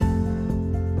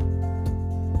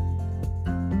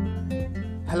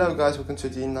Hello guys, welcome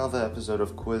to another episode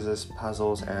of Quizzes,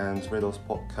 Puzzles and Riddles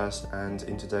podcast, and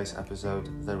in today's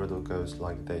episode the riddle goes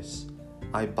like this.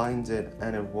 I bind it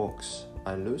and it walks,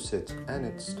 I loose it and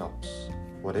it stops.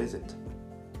 What is it?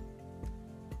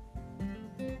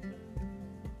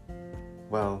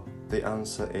 Well, the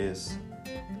answer is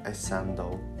a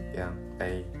sandal. Yeah,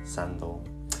 a sandal.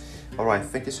 Alright,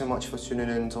 thank you so much for tuning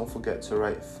in. Don't forget to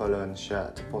rate, follow and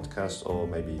share the podcast, or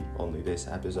maybe only this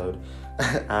episode.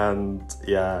 And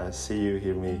yeah, see you,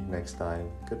 hear me next time.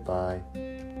 Goodbye.